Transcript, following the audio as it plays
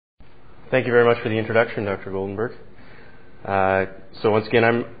Thank you very much for the introduction, Dr. Goldenberg. So once again,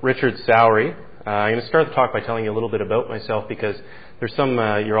 I'm Richard Sowery. I'm going to start the talk by telling you a little bit about myself because there's some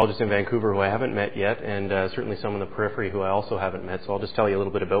urologists in Vancouver who I haven't met yet, and certainly some in the periphery who I also haven't met. So I'll just tell you a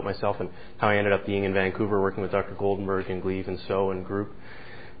little bit about myself and how I ended up being in Vancouver working with Dr. Goldenberg and Gleave and So and group.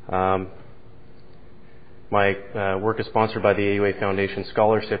 My work is sponsored by the AUA Foundation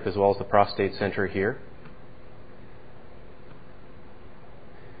Scholarship as well as the Prostate Center here.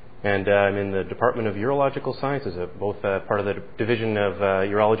 And I'm in the Department of Urological Sciences, both part of the Division of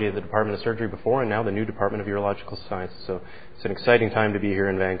Urology of the Department of Surgery before and now the new Department of Urological Sciences. So it's an exciting time to be here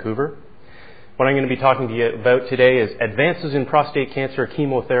in Vancouver. What I'm going to be talking to you about today is advances in prostate cancer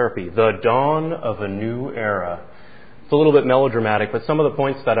chemotherapy, the dawn of a new era. It's a little bit melodramatic, but some of the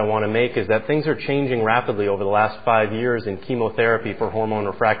points that I want to make is that things are changing rapidly over the last 5 years in chemotherapy for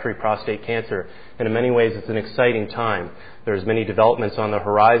hormone-refractory prostate cancer, and in many ways it's an exciting time. There's many developments on the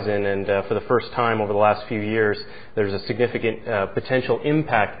horizon, and for the first time over the last few years, there's a significant potential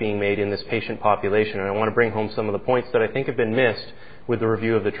impact being made in this patient population, and I want to bring home some of the points that I think have been missed with the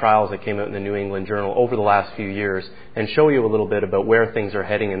review of the trials that came out in the New England Journal over the last few years, and show you a little bit about where things are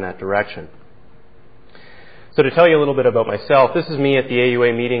heading in that direction. So to tell you a little bit about myself, this is me at the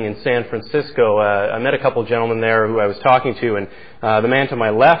AUA meeting in San Francisco. I met a couple of gentlemen there who I was talking to, and the man to my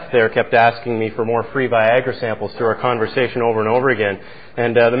left there kept asking me for more free Viagra samples through our conversation over and over again.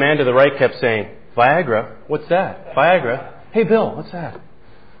 And the man to the right kept saying, "Viagra? What's that? Viagra? Hey, Bill, what's that?"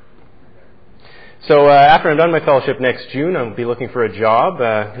 So after I'm done my fellowship next June, I'll be looking for a job.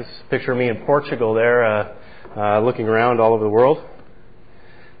 This is a picture of me in Portugal there, looking around all over the world.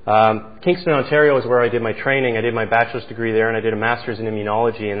 Kingston, Ontario is where I did my training. I did my bachelor's degree there, and I did a master's in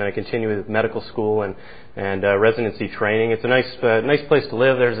immunology, and then I continued with medical school and residency training. It's a nice place to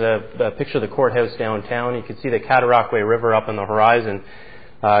live. There's a picture of the courthouse downtown. You can see the Cataraqui River up on the horizon.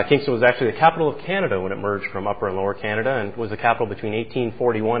 Kingston was actually the capital of Canada when it merged from Upper and Lower Canada, and was the capital between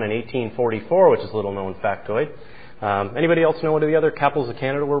 1841 and 1844, which is a little known factoid. Anybody else know what the other capitals of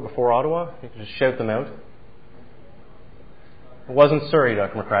Canada were before Ottawa? You can just shout them out. It wasn't Surrey,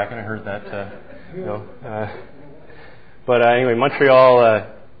 Dr. McCracken. I heard that. But anyway, Montreal.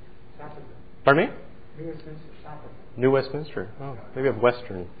 Pardon me? New Westminster. Oh, maybe of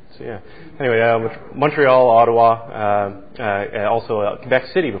Western. So yeah. Anyway, Montreal, Ottawa, also Quebec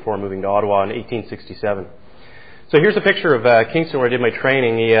City before moving to Ottawa in 1867. So here's a picture of Kingston where I did my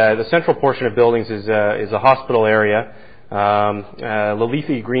training. The central portion of buildings is a hospital area. The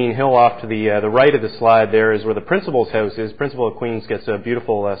leafy green hill off to the right of the slide there is where the principal's house is. Principal of Queens gets a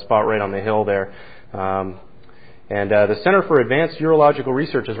beautiful spot right on the hill there. And the Center for Advanced Urological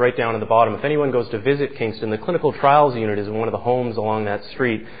Research is right down at the bottom. If anyone goes to visit Kingston, the Clinical Trials Unit is in one of the homes along that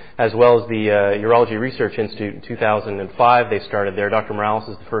street, as well as the Urology Research Institute. In 2005 they started there. Dr. Morales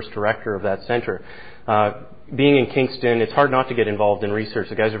is the first director of that center. Being in Kingston, it's hard not to get involved in research.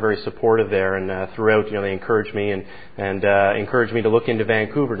 The guys are very supportive there, and throughout, they encourage me and encourage me to look into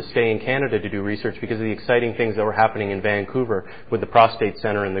Vancouver, to stay in Canada to do research because of the exciting things that were happening in Vancouver with the Prostate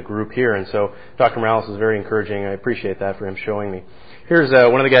Center and the group here. And so Dr. Morales is very encouraging. I appreciate that for him showing me. Here's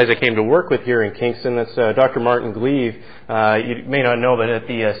one of the guys I came to work with here in Kingston. That's Dr. Martin Gleave. You may not know, but at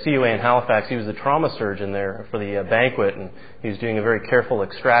the CUA in Halifax, he was the trauma surgeon there for the banquet, and he was doing a very careful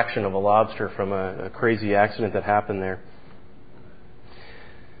extraction of a lobster from a crazy accident that happened there.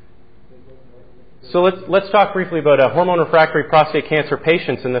 So let's talk briefly about hormone-refractory prostate cancer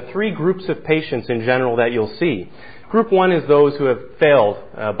patients and the three groups of patients in general that you'll see. Group 1 is those who have failed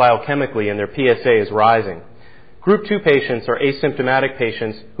biochemically and their PSA is rising. Group 2 patients are asymptomatic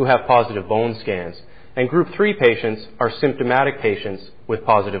patients who have positive bone scans. And Group 3 patients are symptomatic patients with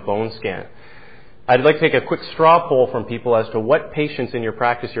positive bone scan. I'd like to take a quick straw poll from people as to what patients in your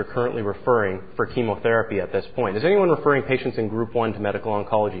practice you're currently referring for chemotherapy at this point. Is anyone referring patients in Group 1 to medical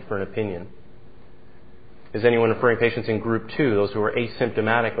oncology for an opinion? Is anyone referring patients in Group 2, those who are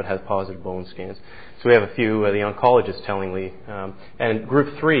asymptomatic but have positive bone scans? So we have a few, the oncologists tellingly. And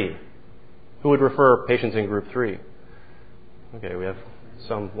Group 3, who would refer patients in Group 3? Okay, we have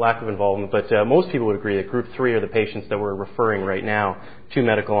some lack of involvement, but most people would agree that Group 3 are the patients that we're referring right now to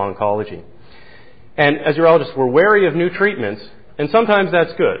medical oncology. And as urologists, we're wary of new treatments, and sometimes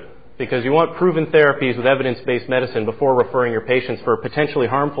that's good, because you want proven therapies with evidence-based medicine before referring your patients for potentially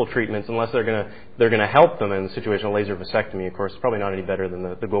harmful treatments, unless they're going to help them in the situation of laser vasectomy. Of course, it's probably not any better than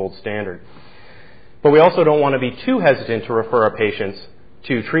the gold standard. But we also don't want to be too hesitant to refer our patients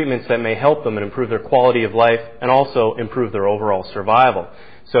to treatments that may help them and improve their quality of life and also improve their overall survival.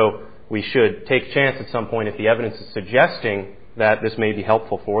 So we should take a chance at some point if the evidence is suggesting that this may be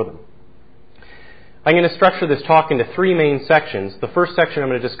helpful for them. I'm going to structure this talk into three main sections. The first section, I'm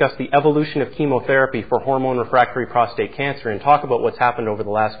going to discuss the evolution of chemotherapy for hormone-refractory prostate cancer and talk about what's happened over the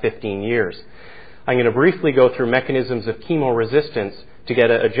last 15 years. I'm going to briefly go through mechanisms of chemoresistance to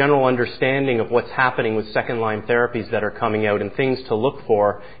get a general understanding of what's happening with second-line therapies that are coming out and things to look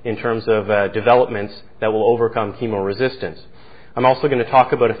for in terms of developments that will overcome chemoresistance. I'm also going to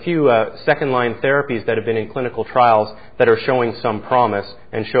talk about a few second-line therapies that have been in clinical trials that are showing some promise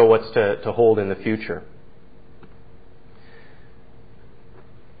and show what's to hold in the future.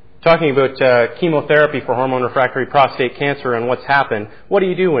 Talking about chemotherapy for hormone-refractory prostate cancer and what's happened, what do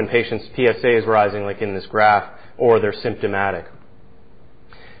you do when patients' PSA is rising like in this graph or they're symptomatic?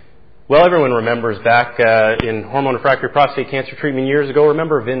 Well, everyone remembers back in hormone-refractory prostate cancer treatment years ago,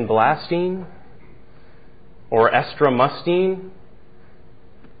 remember vinblastine or estramustine?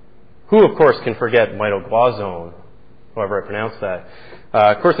 Who, of course, can forget mitoglazone, however I pronounce that?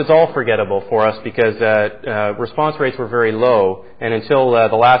 Of course, it's all forgettable for us because response rates were very low, and until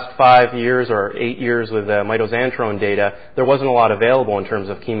the last 5 years or 8 years with mitoxantrone data, there wasn't a lot available in terms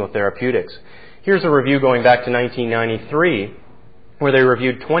of chemotherapeutics. Here's a review going back to 1993, where they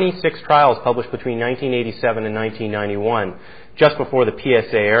reviewed 26 trials published between 1987 and 1991, just before the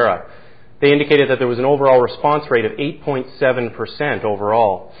PSA era. They indicated that there was an overall response rate of 8.7%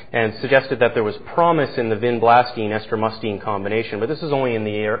 overall and suggested that there was promise in the vinblastine-estramustine combination, but this is only in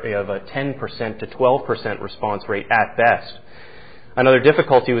the area of a 10% to 12% response rate at best. Another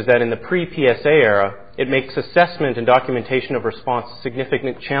difficulty was that in the pre-PSA era, it makes assessment and documentation of response a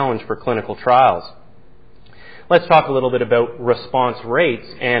significant challenge for clinical trials. Let's talk a little bit about response rates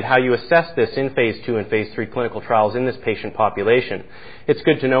and how you assess this in phase 2 and phase 3 clinical trials in this patient population. It's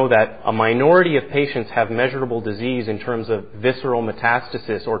good to know that a minority of patients have measurable disease in terms of visceral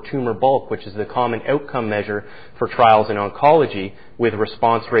metastasis or tumor bulk, which is the common outcome measure for trials in oncology with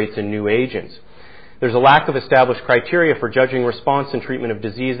response rates and new agents. There's a lack of established criteria for judging response and treatment of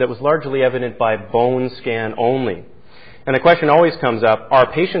disease that was largely evident by bone scan only. And the question always comes up,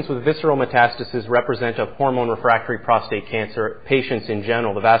 are patients with visceral metastasis representative of hormone-refractory prostate cancer patients in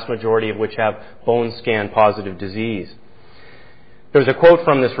general, the vast majority of which have bone scan positive disease? There's a quote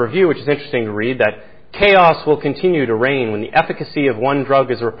from this review which is interesting to read, that chaos will continue to reign when the efficacy of one drug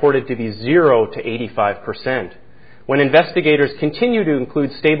is reported to be 0 to 85%. When investigators continue to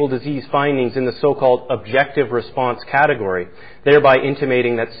include stable disease findings in the so-called objective response category, thereby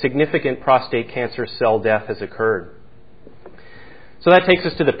intimating that significant prostate cancer cell death has occurred. So that takes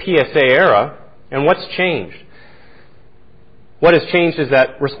us to the PSA era, and what's changed? What has changed is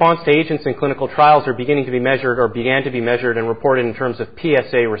that response to agents in clinical trials are beginning to be measured or began to be measured and reported in terms of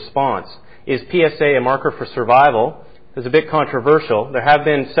PSA response. Is PSA a marker for survival? It's a bit controversial. There have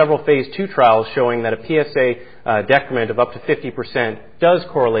been several phase 2 trials showing that a PSA decrement of up to 50% does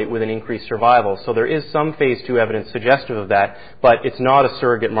correlate with an increased survival. So there is some phase 2 evidence suggestive of that, but it's not a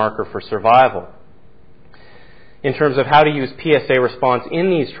surrogate marker for survival. In terms of how to use PSA response in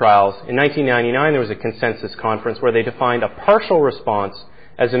these trials, in 1999 there was a consensus conference where they defined a partial response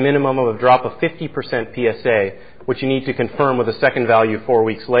as a minimum of a drop of 50% PSA, which you need to confirm with a second value 4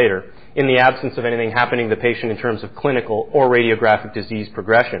 weeks later, in the absence of anything happening to the patient in terms of clinical or radiographic disease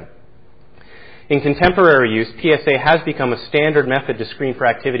progression. In contemporary use, PSA has become a standard method to screen for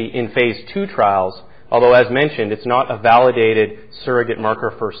activity in phase 2 trials, although, as mentioned, it's not a validated surrogate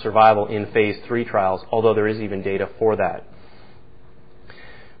marker for survival in phase 3 trials, although there is even data for that.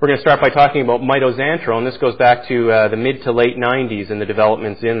 We're going to start by talking about mitoxantrone. This goes back to the mid to late 90s and the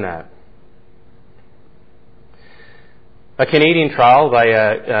developments in that. A Canadian trial by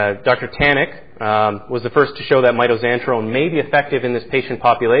Dr. Tannick was the first to show that mitoxantrone may be effective in this patient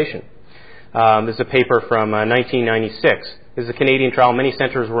population. This is a paper from 1996. This is a Canadian trial. Many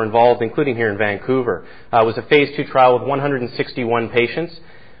centers were involved, including here in Vancouver. It was a phase 2 trial with 161 patients.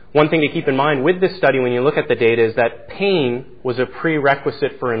 One thing to keep in mind with this study when you look at the data is that pain was a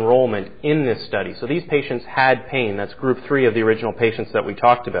prerequisite for enrollment in this study. So these patients had pain. That's group 3 of the original patients that we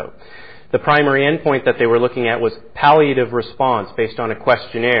talked about. The primary endpoint that they were looking at was palliative response based on a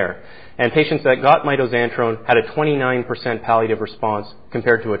questionnaire. And patients that got mitoxantrone had a 29% palliative response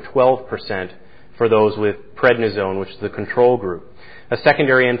compared to a 12% for those with prednisone, which is the control group. A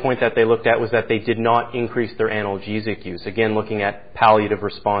secondary endpoint that they looked at was that they did not increase their analgesic use, again looking at palliative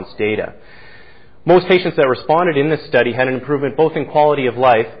response data. Most patients that responded in this study had an improvement both in quality of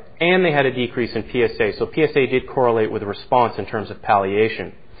life and they had a decrease in PSA. So PSA did correlate with response in terms of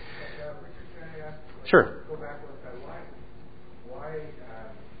palliation. Sure. Go back with that.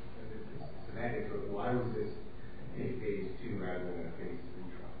 Why was this a phase 2 rather than a phase 3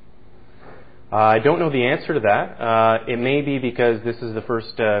 trial? I don't know the answer to that. It may be because this is the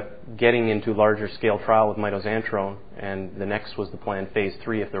first getting into larger scale trial with mitoxantrone, and the next was the planned phase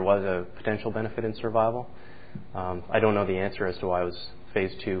 3 if there was a potential benefit in survival. I don't know the answer as to why it was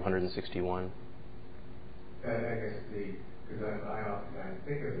phase 2, 161. I guess because I often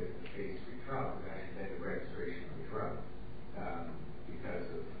think of it as a phase 3 trial, but actually then the registration of the drug because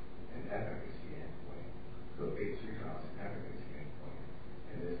of an efficacy endpoint. So a phase 3 trial is an efficacy endpoint.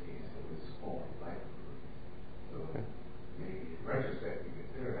 In this case, it was only life improvement. So maybe in retrospect, we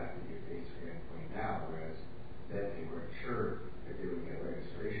consider that to be a phase 3 endpoint now, whereas then they weren't sure if they would get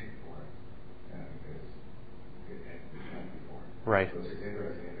registration for it because it hadn't been done before. Right. So it's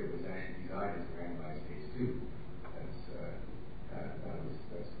interesting if it was actually designed as a randomized phase 2. That's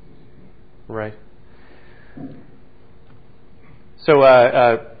news to me. Right. So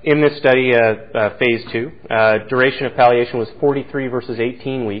in this study, phase 2, duration of palliation was 43 versus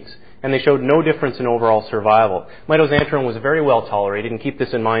 18 weeks, and they showed no difference in overall survival. Mitoxantrone was very well tolerated, and keep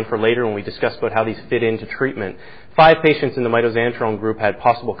this in mind for later when we discuss about how these fit into treatment. 5 patients in the mitoxantrone group had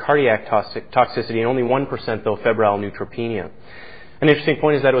possible cardiac toxicity, and only 1% though febrile neutropenia. An interesting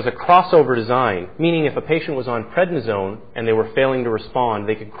point is that it was a crossover design, meaning if a patient was on prednisone and they were failing to respond,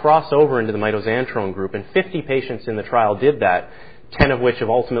 they could cross over into the mitoxantrone group, and 50 patients in the trial did that, 10 of which have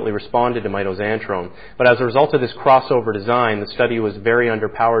ultimately responded to mitoxantrone. But as a result of this crossover design, the study was very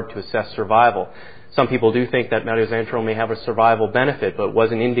underpowered to assess survival. Some people do think that mitoxantrone may have a survival benefit, but it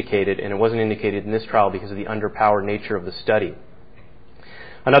wasn't indicated, and it wasn't indicated in this trial because of the underpowered nature of the study.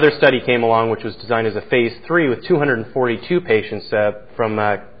 Another study came along which was designed as a phase 3 with 242 patients from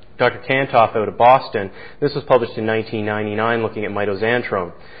Dr. Kantoff out of Boston. This was published in 1999 looking at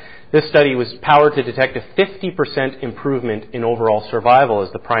mitoxantrone. This study was powered to detect a 50% improvement in overall survival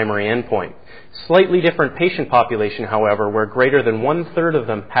as the primary endpoint. Slightly different patient population, however, where greater than 1/3 of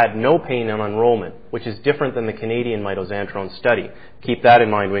them had no pain on enrollment, which is different than the Canadian mitoxantrone study. Keep that in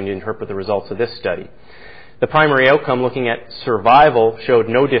mind when you interpret the results of this study. The primary outcome looking at survival showed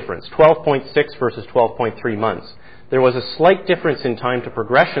no difference, 12.6 versus 12.3 months. There was a slight difference in time to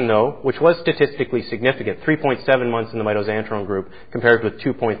progression, though, which was statistically significant, 3.7 months in the mitoxantrone group compared with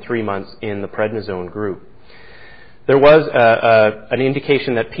 2.3 months in the prednisone group. There was an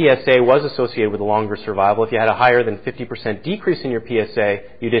indication that PSA was associated with a longer survival. If you had a higher than 50% decrease in your PSA,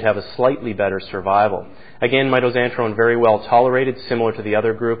 you did have a slightly better survival. Again, mitoxantrone very well tolerated, similar to the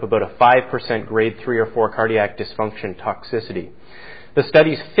other group, about a 5% grade 3 or 4 cardiac dysfunction toxicity. The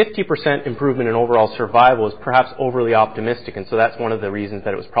study's 50% improvement in overall survival is perhaps overly optimistic, and so that's one of the reasons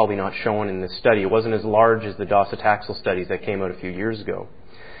that it was probably not shown in this study. It wasn't as large as the docetaxel studies that came out a few years ago.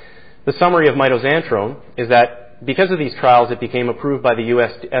 The summary of mitoxantrone is that because of these trials, it became approved by the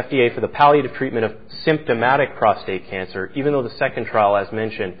U.S. FDA for the palliative treatment of symptomatic prostate cancer, even though the second trial, as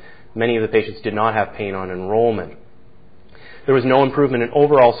mentioned, many of the patients did not have pain on enrollment. There was no improvement in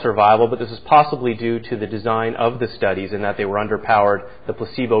overall survival, but this is possibly due to the design of the studies in that they were underpowered, the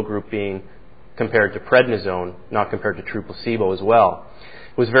placebo group being compared to prednisone, not compared to true placebo as well.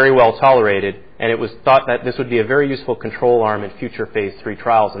 It was very well tolerated, and it was thought that this would be a very useful control arm in future phase 3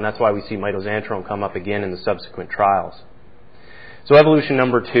 trials, and that's why we see mitoxantrone come up again in the subsequent trials. So evolution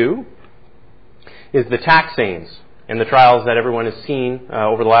number 2 is the taxanes and the trials that everyone has seen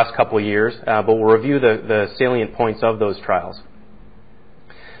over the last couple of years, but we'll review the salient points of those trials.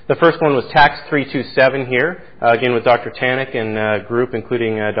 The first one was TAX 327 here, again with Dr. Tannick and group,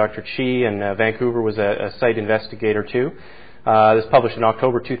 including Dr. Chi, and Vancouver was a site investigator too. This was published in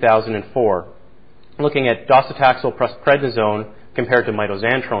October 2004, looking at docetaxel plus prednisone compared to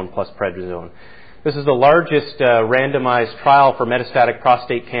mitoxantrone plus prednisone. This is the largest randomized trial for metastatic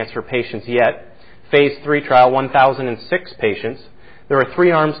prostate cancer patients yet. Phase 3 trial, 1,006 patients. There are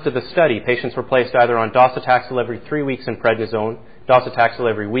 3 arms to the study. Patients were placed either on docetaxel every 3 weeks in prednisone, docetaxel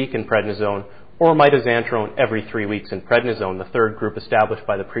every week in prednisone, or mitoxantrone every 3 weeks in prednisone, the third group established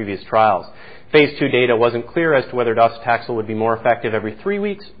by the previous trials. Phase 2 data wasn't clear as to whether docetaxel would be more effective every 3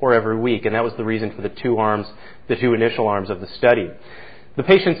 weeks or every week, and that was the reason for the 2 initial arms of the study. The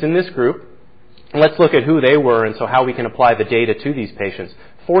patients in this group, let's look at who they were and so how we can apply the data to these patients.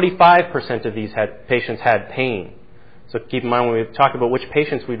 45% of these patients had pain. So keep in mind when we talk about which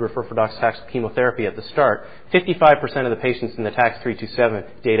patients we'd refer for docetaxel chemotherapy at the start, 55% of the patients in the TAX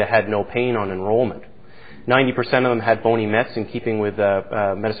 327 data had no pain on enrollment. 90% of them had bony mets in keeping with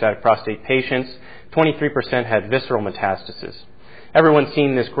metastatic prostate patients. 23% had visceral metastasis. everyone's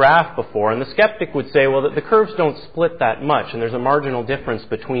seen this graph before, and the skeptic would say, well, the curves don't split that much, and there's a marginal difference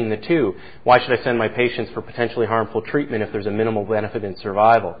between the two. Why should I send my patients for potentially harmful treatment if there's a minimal benefit in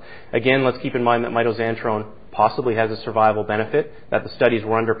survival? Again, let's keep in mind that mitoxantrone possibly has a survival benefit, that the studies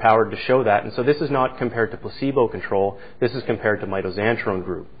were underpowered to show that, and so this is not compared to placebo control, this is compared to mitoxantrone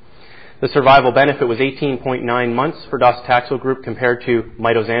group. The survival benefit was 18.9 months for docetaxel group compared to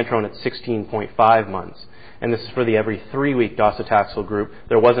mitoxantrone at 16.5 months. And this is for the every 3-week docetaxel group.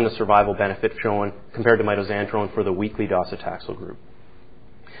 There wasn't a survival benefit shown compared to mitoxantrone for the weekly docetaxel group.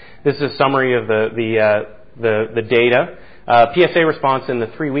 This is a summary of the data. PSA response in the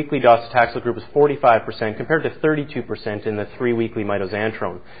 3-weekly docetaxel group was 45% compared to 32% in the 3-weekly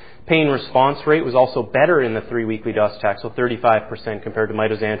mitoxantrone. Pain response rate was also better in the 3-weekly docetaxel, 35% compared to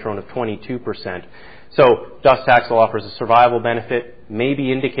mitoxantrone of 22%. So docetaxel offers a survival benefit, may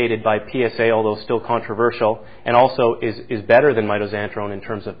be indicated by PSA, although still controversial, and also is better than mitoxantrone in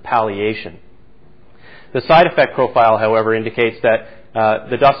terms of palliation. The side effect profile, however, indicates that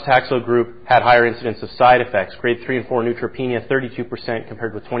the docetaxel group had higher incidence of side effects, grade 3 and 4 neutropenia, 32%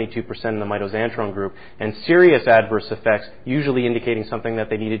 compared with 22% in the mitoxantrone group, and serious adverse effects, usually indicating something that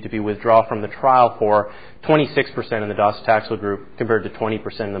they needed to be withdrawn from the trial for, 26% in the docetaxel group compared to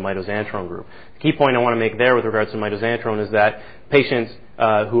 20% in the mitoxantrone group. The key point I want to make there with regards to mitoxantrone is that patients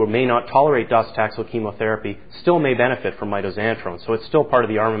who may not tolerate docetaxel chemotherapy still may benefit from mitoxantrone, so it's still part of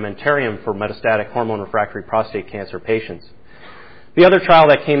the armamentarium for metastatic hormone-refractory prostate cancer patients. The other trial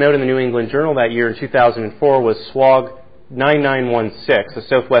that came out in the New England Journal that year in 2004 was SWOG 9916, the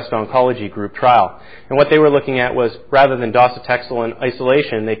Southwest Oncology Group trial. And what they were looking at was, rather than docetaxel in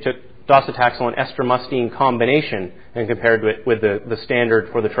isolation, they took docetaxel and estramustine combination and compared it with the standard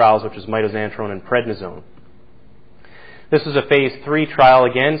for the trials, which is mitoxantrone and prednisone. This is a phase 3 trial,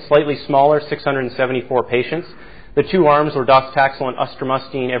 again, slightly smaller, 674 patients. The two arms were docetaxel and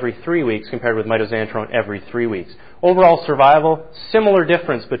estramustine every 3 weeks compared with mitoxantrone every 3 weeks. Overall survival, similar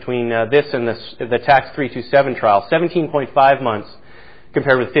difference between this and the TAX 327 trial, 17.5 months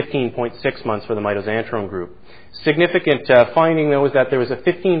compared with 15.6 months for the mitoxantrone group. Significant finding, though, is that there was a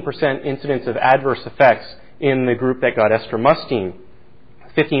 15% incidence of adverse effects in the group that got estramustine.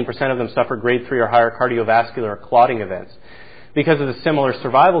 15% of them suffered grade 3 or higher cardiovascular or clotting events. Because of the similar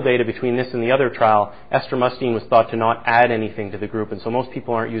survival data between this and the other trial, estramustine was thought to not add anything to the group, and so most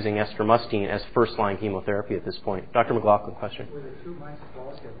people aren't using estramustine as first-line chemotherapy at this point. Dr. McLaughlin, question? Were the 2 months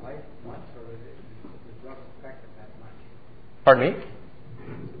quality of life months, or was it the drug effective that much? Pardon me?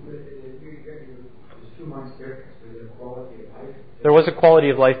 There's 2 months difference. Was there quality of life? There was a quality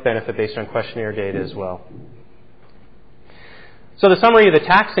of life benefit based on questionnaire data as well. So the summary of the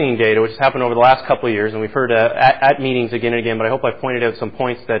taxane data, which has happened over the last couple of years, and we've heard at meetings again and again, but I hope I've pointed out some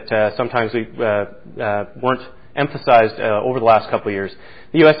points that sometimes we weren't emphasized over the last couple of years.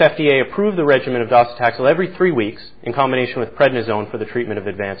 The U.S. FDA approved the regimen of docetaxel every 3 weeks in combination with prednisone for the treatment of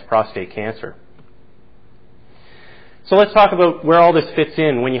advanced prostate cancer. So let's talk about where all this fits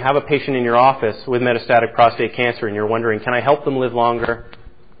in when you have a patient in your office with metastatic prostate cancer and you're wondering, can I help them live longer?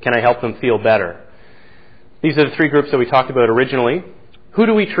 Can I help them feel better? These are the 3 groups that we talked about originally. Who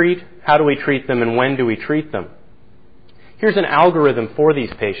do we treat? How do we treat them? And when do we treat them? Here's an algorithm for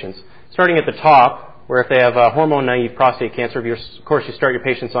these patients. Starting at the top, where if they have hormone-naive prostate cancer, of course you start your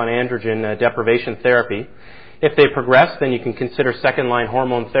patients on androgen deprivation therapy. If they progress, then you can consider second-line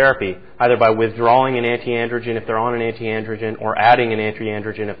hormone therapy, either by withdrawing an anti-androgen if they're on an anti-androgen or adding an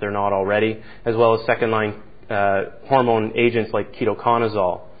anti-androgen if they're not already, as well as second-line hormone agents like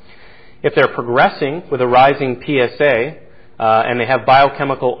ketoconazole. If they're progressing with a rising PSA and they have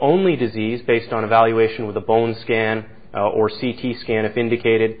biochemical-only disease based on evaluation with a bone scan or CT scan if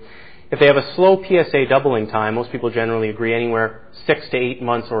indicated, if they have a slow PSA doubling time, most people generally agree anywhere 6 to 8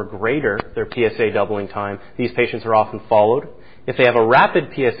 months or greater, their PSA doubling time, these patients are often followed. If they have a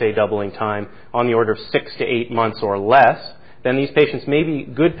rapid PSA doubling time on the order of 6 to 8 months or less, then these patients may be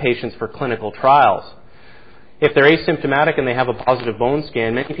good patients for clinical trials. If they're asymptomatic and they have a positive bone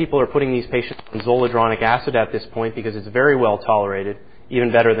scan, many people are putting these patients on zoledronic acid at this point because it's very well tolerated,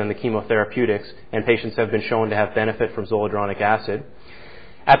 even better than the chemotherapeutics, and patients have been shown to have benefit from zoledronic acid.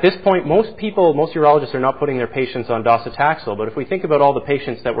 At this point, most urologists are not putting their patients on docetaxel, but if we think about all the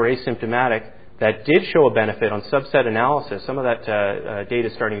patients that were asymptomatic that did show a benefit on subset analysis, some of that data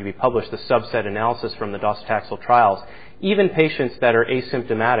is starting to be published, the subset analysis from the docetaxel trials, even patients that are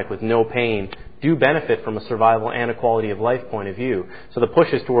asymptomatic with no pain do benefit from a survival and a quality of life point of view. So the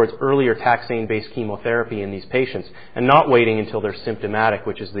push is towards earlier taxane-based chemotherapy in these patients and not waiting until they're symptomatic,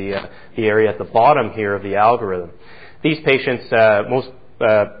 which is the area at the bottom here of the algorithm. These patients, most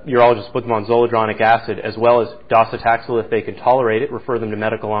urologists put them on zoledronic acid as well as docetaxel if they can tolerate it, refer them to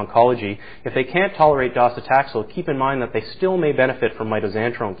medical oncology. If they can't tolerate docetaxel, keep in mind that they still may benefit from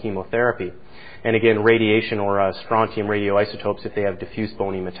mitoxantrone chemotherapy. And again, radiation or strontium radioisotopes if they have diffuse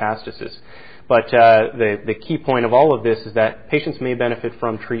bony metastasis. But the key point of all of this is that patients may benefit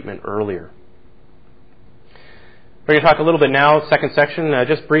from treatment earlier. We're going to talk a little bit now, second section,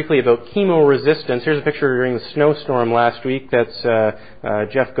 just briefly about chemoresistance. Here's a picture during the snowstorm last week. That's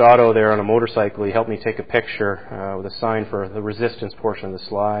Jeff Gatto there on a motorcycle. He helped me take a picture with a sign for the resistance portion of the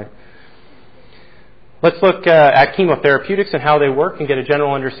slide. Let's look at chemotherapeutics and how they work and get a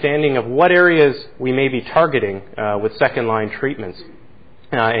general understanding of what areas we may be targeting with second-line treatments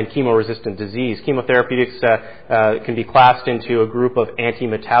and chemo-resistant disease. Chemotherapeutics can be classed into a group of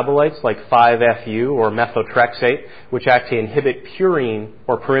antimetabolites like 5-FU or methotrexate, which act to inhibit purine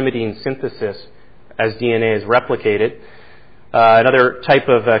or pyrimidine synthesis as DNA is replicated. Another type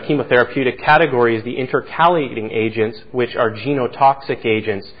of chemotherapeutic category is the intercalating agents, which are genotoxic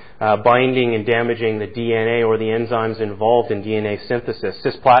agents binding and damaging the DNA or the enzymes involved in DNA synthesis.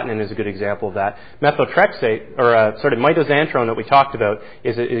 Cisplatin is a good example of that. Methotrexate, or mitoxantrone that we talked about,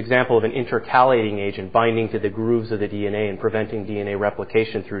 is an example of an intercalating agent binding to the grooves of the DNA and preventing DNA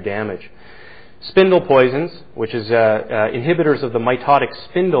replication through damage. Spindle poisons, which is inhibitors of the mitotic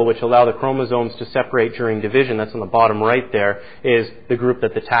spindle, which allow the chromosomes to separate during division, that's on the bottom right there, is the group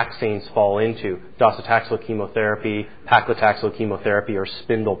that the taxanes fall into. Docetaxel chemotherapy, paclitaxel chemotherapy, or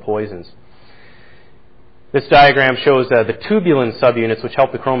spindle poisons. This diagram shows the tubulin subunits, which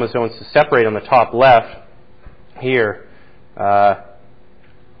help the chromosomes to separate on the top left here.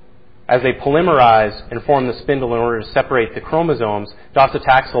 As they polymerize and form the spindle in order to separate the chromosomes,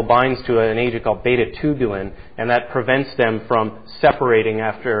 docetaxel binds to an agent called beta-tubulin, and that prevents them from separating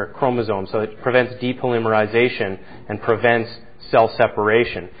after chromosomes. So it prevents depolymerization and prevents cell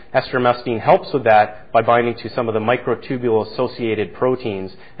separation. Estramustine helps with that by binding to some of the microtubule-associated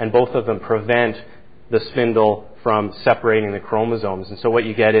proteins, and both of them prevent the spindle from separating the chromosomes. And so what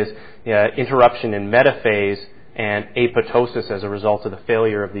you get is interruption in metaphase and apoptosis as a result of the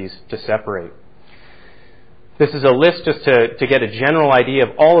failure of these to separate. This is a list just to get a general idea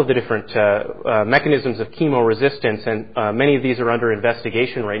of all of the different mechanisms of chemoresistance, and many of these are under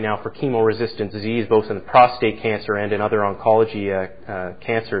investigation right now for chemoresistant disease, both in prostate cancer and in other oncology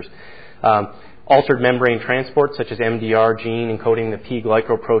cancers. Altered membrane transport, such as MDR gene encoding the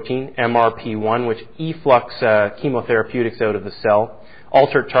P-glycoprotein, MRP1, which efflux chemotherapeutics out of the cell.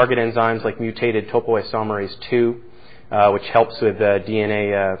 Altered target enzymes like mutated topoisomerase II, which helps with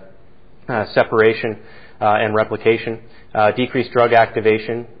DNA separation and replication. Decreased drug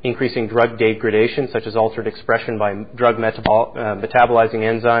activation, increasing drug degradation, such as altered expression by drug metabolizing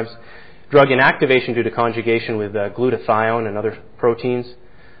enzymes. Drug inactivation due to conjugation with glutathione and other proteins.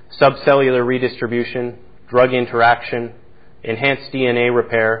 Subcellular redistribution, drug interaction, enhanced DNA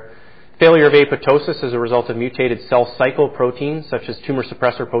repair. Failure of apoptosis as a result of mutated cell cycle proteins, such as tumor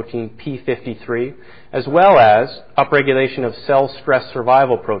suppressor protein P53, as well as upregulation of cell stress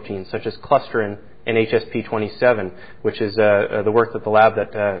survival proteins, such as clusterin and HSP27, which is the work that the lab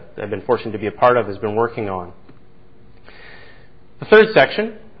that I've been fortunate to be a part of has been working on. The third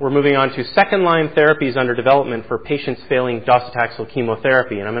section, we're moving on to second-line therapies under development for patients failing docetaxel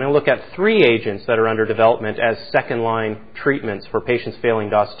chemotherapy. And I'm going to look at 3 agents that are under development as second-line treatments for patients failing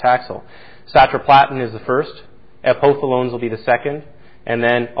docetaxel. Satraplatin is the first. Epothilones will be the second. And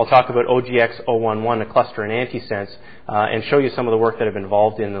then I'll talk about OGX-011, a clusterin antisense, and show you some of the work that I've been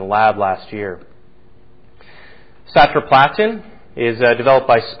involved in the lab last year. Satraplatin is developed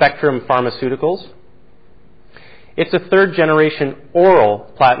by Spectrum Pharmaceuticals. It's a third-generation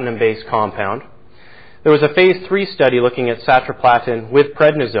oral platinum-based compound. There was a phase 3 study looking at satraplatin with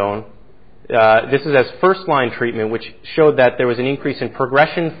prednisone. This is as first-line treatment, which showed that there was an increase in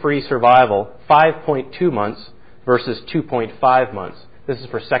progression-free survival, 5.2 months versus 2.5 months. This is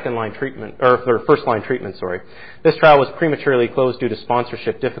for second-line treatment, or for first-line treatment, sorry. This trial was prematurely closed due to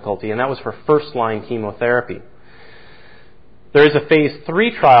sponsorship difficulty, and that was for first-line chemotherapy. There is a phase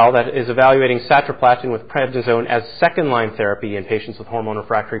 3 trial that is evaluating satraplatin with prednisone as second-line therapy in patients with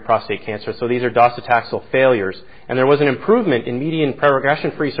hormone-refractory prostate cancer. So these are docetaxel failures. And there was an improvement in median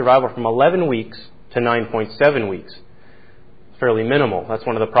progression-free survival from 11 weeks to 9.7 weeks. Fairly minimal. That's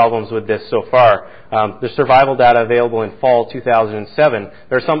one of the problems with this so far. The survival data available in fall 2007.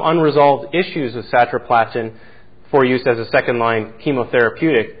 There are some unresolved issues with satraplatin for use as a second-line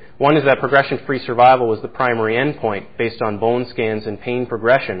chemotherapeutic. One is that progression-free survival was the primary endpoint based on bone scans and pain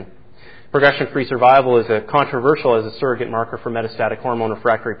progression. Progression-free survival is controversial as a surrogate marker for metastatic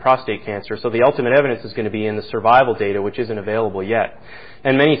hormone-refractory prostate cancer, so the ultimate evidence is going to be in the survival data, which isn't available yet.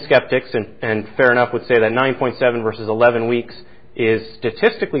 And many skeptics, and fair enough, would say that 9.7 versus 11 weeks is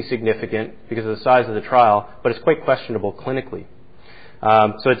statistically significant because of the size of the trial, but it's quite questionable clinically.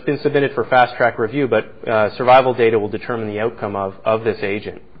 So it's been submitted for fast-track review, but survival data will determine the outcome of this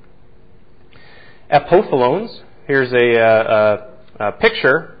agent. Epophilones, here's a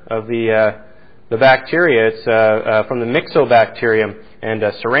picture of the bacteria. It's from the Myxobacterium, and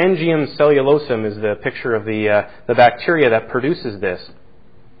Syringium cellulosum is the picture of the bacteria that produces this.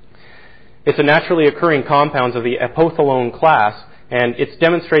 It's a naturally occurring compound of the epophilone class, and it's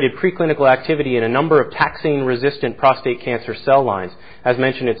demonstrated preclinical activity in a number of taxane-resistant prostate cancer cell lines. As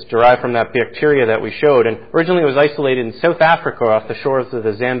mentioned, it's derived from that bacteria that we showed, and originally it was isolated in South Africa off the shores of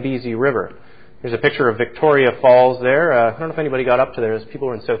the Zambezi River. There's a picture of Victoria Falls there. I don't know if anybody got up to there. People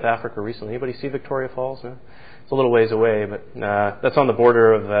were in South Africa recently. Anybody see Victoria Falls? No? It's a little ways away, but that's on the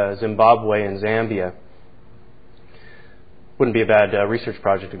border of Zimbabwe and Zambia. Wouldn't be a bad research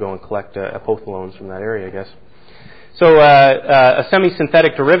project to go and collect epophilones from that area, I guess. So a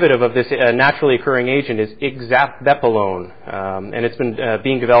semi-synthetic derivative of this naturally occurring agent is ixabepilone, and it's been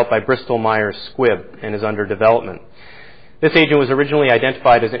being developed by Bristol Myers Squibb and is under development. This agent was originally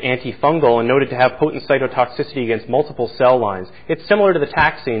identified as an antifungal and noted to have potent cytotoxicity against multiple cell lines. It's similar to the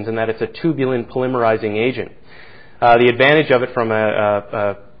taxanes in that it's a tubulin polymerizing agent. The advantage of it from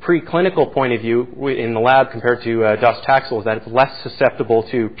a preclinical point of view in the lab compared to docetaxel is that it's less susceptible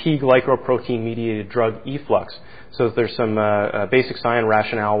to P-glycoprotein-mediated drug efflux. So there's some basic science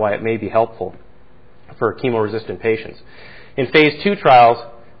rationale why it may be helpful for chemo-resistant patients. In phase 2 trials,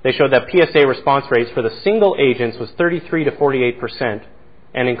 they showed that PSA response rates for the single agents was 33 to 48%,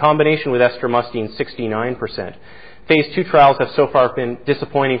 and in combination with estramustine, 69%. Phase 2 trials have so far been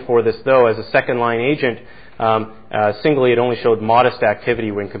disappointing for this, though, as a second-line agent. Singly, it only showed modest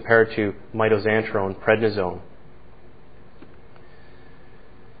activity when compared to mitoxantrone prednisone.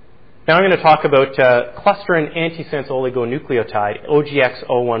 Now I'm going to talk about clusterin antisense oligonucleotide,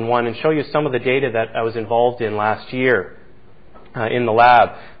 OGX-011, and show you some of the data that I was involved in last year in the lab.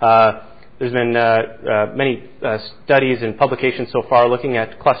 There's been many studies and publications so far looking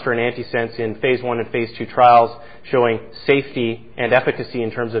at clusterin antisense in phase 1 and phase 2 trials showing safety and efficacy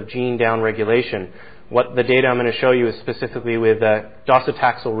in terms of gene downregulation. What the data I'm going to show you is specifically with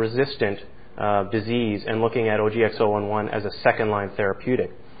docetaxel-resistant disease and looking at OGX-011 as a second-line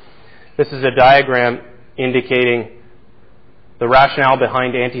therapeutic. This is a diagram indicating the rationale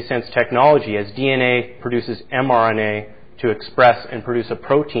behind antisense technology as DNA produces mRNA to express and produce a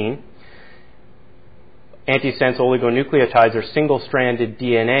protein. Antisense oligonucleotides are single-stranded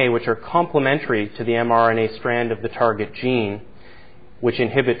DNA which are complementary to the mRNA strand of the target gene, which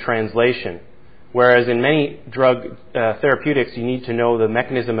inhibit translation. Whereas in many drug therapeutics, you need to know the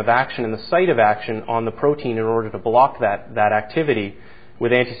mechanism of action and the site of action on the protein in order to block that activity.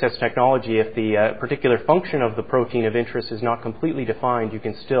 With antisense technology, if the particular function of the protein of interest is not completely defined, you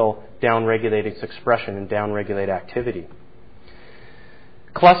can still downregulate its expression and downregulate activity.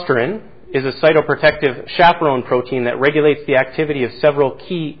 Clusterin is a cytoprotective chaperone protein that regulates the activity of several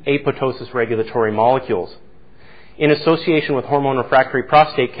key apoptosis regulatory molecules. In association with hormone-refractory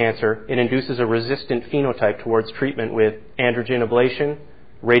prostate cancer, it induces a resistant phenotype towards treatment with androgen ablation,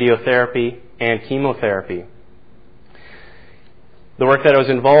 radiotherapy, and chemotherapy. The work that I was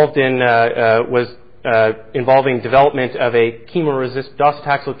involved in was involving development of a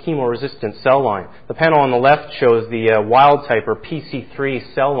docetaxel chemo-resistant cell line. The panel on the left shows the wild type or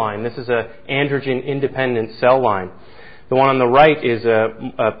PC3 cell line. This is an androgen-independent cell line. The one on the right is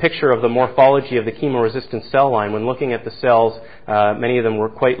a picture of the morphology of the chemo-resistant cell line. When looking at the cells, many of them were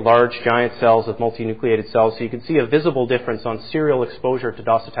quite large, giant cells with multinucleated cells. So you can see a visible difference on serial exposure to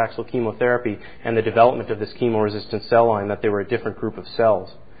docetaxel chemotherapy and the development of this chemo-resistant cell line, that they were a different group of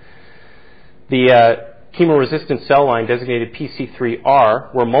cells. The chemo-resistant cell line, designated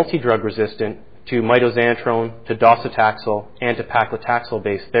PC3R, were multi-drug resistant to mitoxantrone, to docetaxel, and to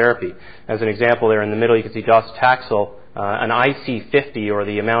paclitaxel-based therapy. As an example there in the middle, you can see docetaxel. An IC50, or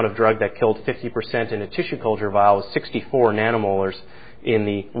the amount of drug that killed 50% in a tissue culture vial, was 64 nanomolars in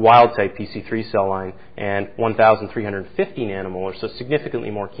the wild-type PC3 cell line and 1,350 nanomolars, so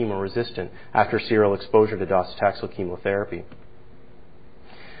significantly more chemoresistant after serial exposure to docetaxel chemotherapy.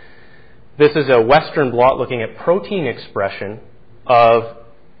 This is a Western blot looking at protein expression of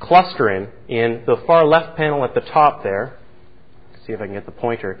clusterin in the far left panel at the top there. See if I can get the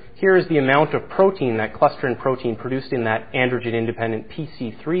pointer. Here is the amount of protein, that clusterin protein, produced in that androgen-independent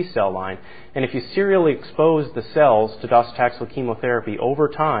PC3 cell line. And if you serially expose the cells to docetaxel chemotherapy over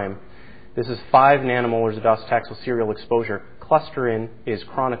time, This is 5 nanomolars of docetaxel serial exposure. Clusterin is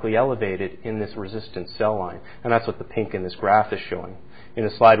chronically elevated in this resistant cell line, and that's what the pink in this graph is showing. In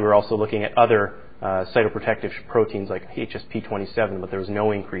the slide, we're also looking at other cytoprotective proteins like HSP27, but there was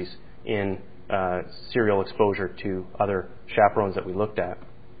no increase in serial exposure to other chaperones that we looked at.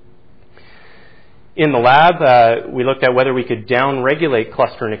 In the lab, we looked at whether we could downregulate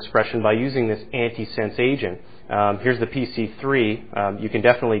clusterin expression by using this antisense agent. Here's the PC3. You can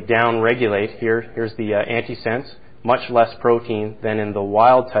definitely downregulate. Here's the antisense, much less protein than in the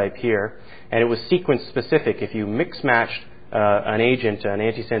wild type here. And it was sequence specific. If you mix-matched an agent, an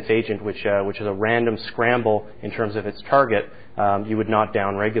antisense agent, which is a random scramble in terms of its target, you would not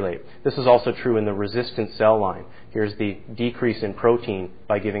downregulate. This is also true in the resistant cell line. Here's the decrease in protein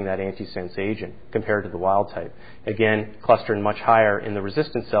by giving that antisense agent compared to the wild type. Again, clusterin much higher in the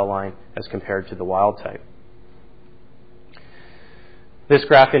resistant cell line as compared to the wild type. This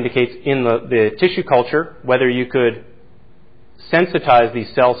graph indicates in the tissue culture whether you could sensitize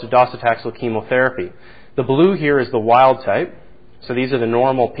these cells to docetaxel chemotherapy. The blue here is the wild type. So these are the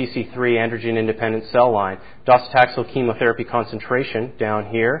normal PC3 androgen-independent cell line. Docetaxel chemotherapy concentration down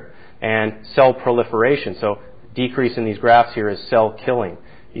here, and cell proliferation. So decrease in these graphs here is cell killing.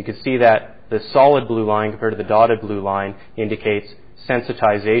 You can see that the solid blue line compared to the dotted blue line indicates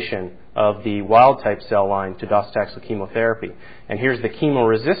sensitization of the wild type cell line to docetaxel chemotherapy. And here's the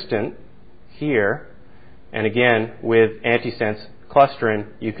chemoresistant here. And again, with antisense clusterin,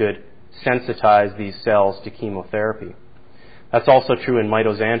 you could sensitize these cells to chemotherapy. That's also true in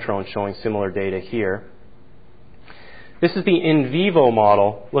mitoxantrone, showing similar data here. This is the in vivo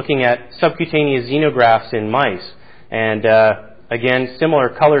model looking at subcutaneous xenografts in mice. And again, similar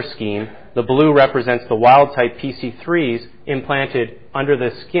color scheme. The blue represents the wild type PC3s implanted under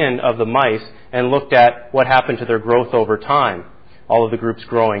the skin of the mice and looked at what happened to their growth over time. All of the groups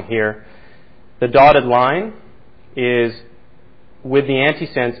growing here. The dotted line is with the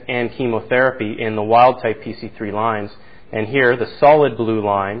antisense and chemotherapy in the wild type PC3 lines. And here, the solid blue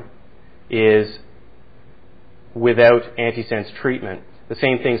line is without antisense treatment. The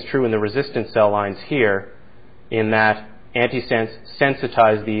same thing is true in the resistant cell lines here, in that antisense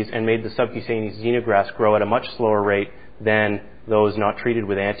sensitized these and made the subcutaneous xenografts grow at a much slower rate than those not treated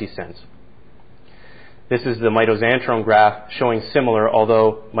with antisense. This is the mitoxantrone graph showing similar,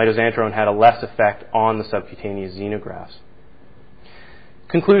 although mitoxantrone had a less effect on the subcutaneous xenografts.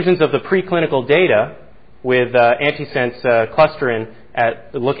 Conclusions of the preclinical data with antisense clusterin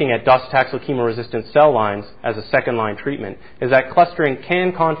looking at docetaxel chemoresistant cell lines as a second-line treatment is that clusterin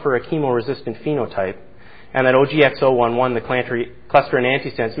can confer a chemoresistant phenotype, and that OGX-011, the clusterin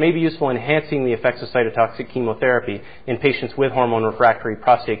antisense, may be useful in enhancing the effects of cytotoxic chemotherapy in patients with hormone-refractory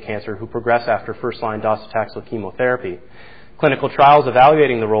prostate cancer who progress after first-line docetaxel chemotherapy. Clinical trials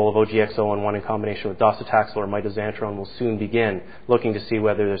evaluating the role of OGX-011 in combination with docetaxel or mitoxantrone will soon begin, looking to see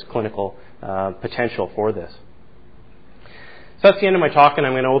whether there's clinical potential for this. So that's the end of my talk, and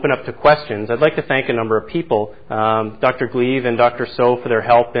I'm going to open up to questions. I'd like to thank a number of people, Dr. Gleave and Dr. So for their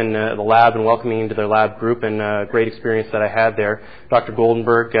help in the lab and welcoming me into their lab group, and great experience that I had there. Dr.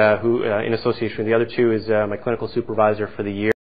 Goldenberg, who in association with the other two is my clinical supervisor for the year.